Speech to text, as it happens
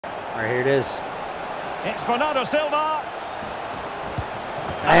All right, here it is. It's Bernardo Silva.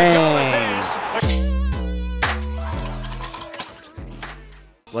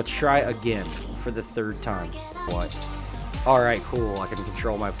 Let's try again for the third time. What? All right, cool. I can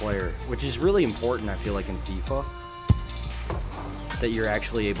control my player, which is really important, I feel like, in FIFA, that you're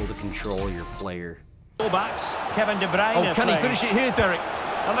actually able to control your player. Fullbacks, Kevin De Bruyne. Oh, can he finish it here, Derek?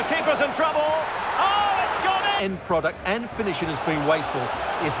 And the keeper's in trouble. Oh, it's gone in! End product and finishing has been wasteful.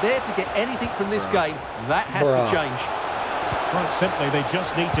 If they're to get anything from this game, that has to change. Quite simply, they just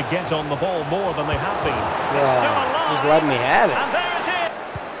need to get on the ball more than they have been. It's still alive. Just let me have it. And there it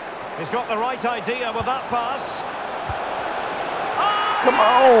is. He's got the right idea with that pass. Oh, come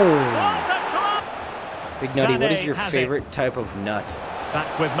on! What a club! Big Nutty, what is your favorite type of nut? Back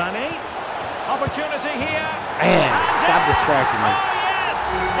with Manny. Opportunity here. Man, stop distracting me. Oh, yes!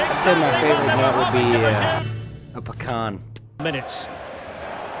 I'd say my favorite nut would be a pecan. Minutes.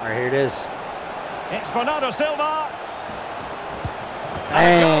 All right, here it is. It's Bernardo Silva.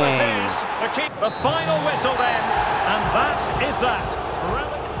 The final whistle then, and that is that.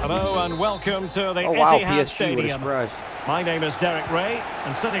 Hello and welcome to the Etihad PSG, Stadium. What a surprise. My name is Derek Ray,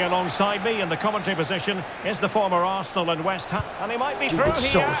 and sitting alongside me in the commentary position is the former Arsenal and West Ham. And he might be through it's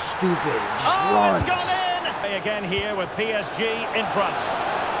here. So stupid. It just runs. runs. It's gone in. Again here with PSG in front.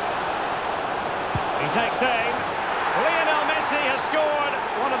 He takes aim. Lionel Messi has scored.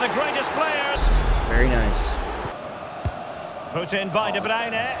 One of the greatest players. Very nice. Put in by De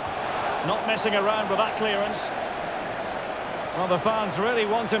Bruyne. Not messing around with that clearance. Well, the fans really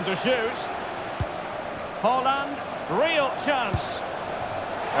want him to shoot. Haaland, real chance.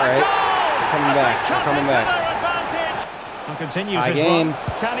 All right, they're coming back. They're coming back. And continues his run.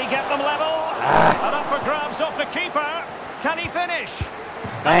 Can he get them level? And up for grabs off the keeper. Can he finish?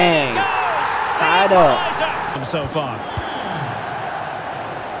 Bang! Tied up. So far.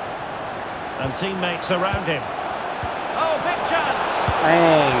 And teammates around him. Oh, big chance.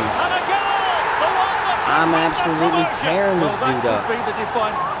 Bang! And a goal. The one that I'm absolutely tearing this dude up. Be the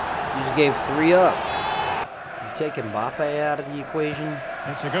You just gave 3 up. You take Mbappe out of the equation.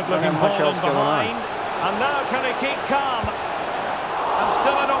 It's a good-looking ball much else in going on. behind. And now can he keep calm? And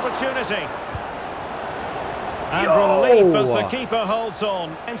still an opportunity. And relief as the keeper holds on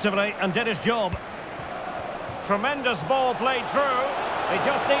defensively and did his job. Tremendous ball played through. He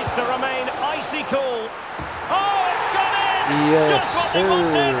just needs to remain icy cool. Oh, it's gone in! Yes, just what they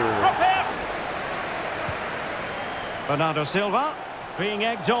wanted. Prepare. Bernardo Silva being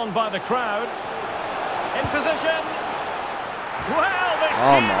egged on by the crowd. In position. Well, the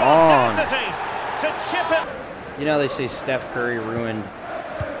sheer audacity to chip it. You know they say Steph Curry ruined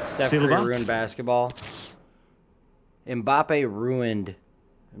basketball. Mbappe ruined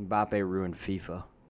FIFA.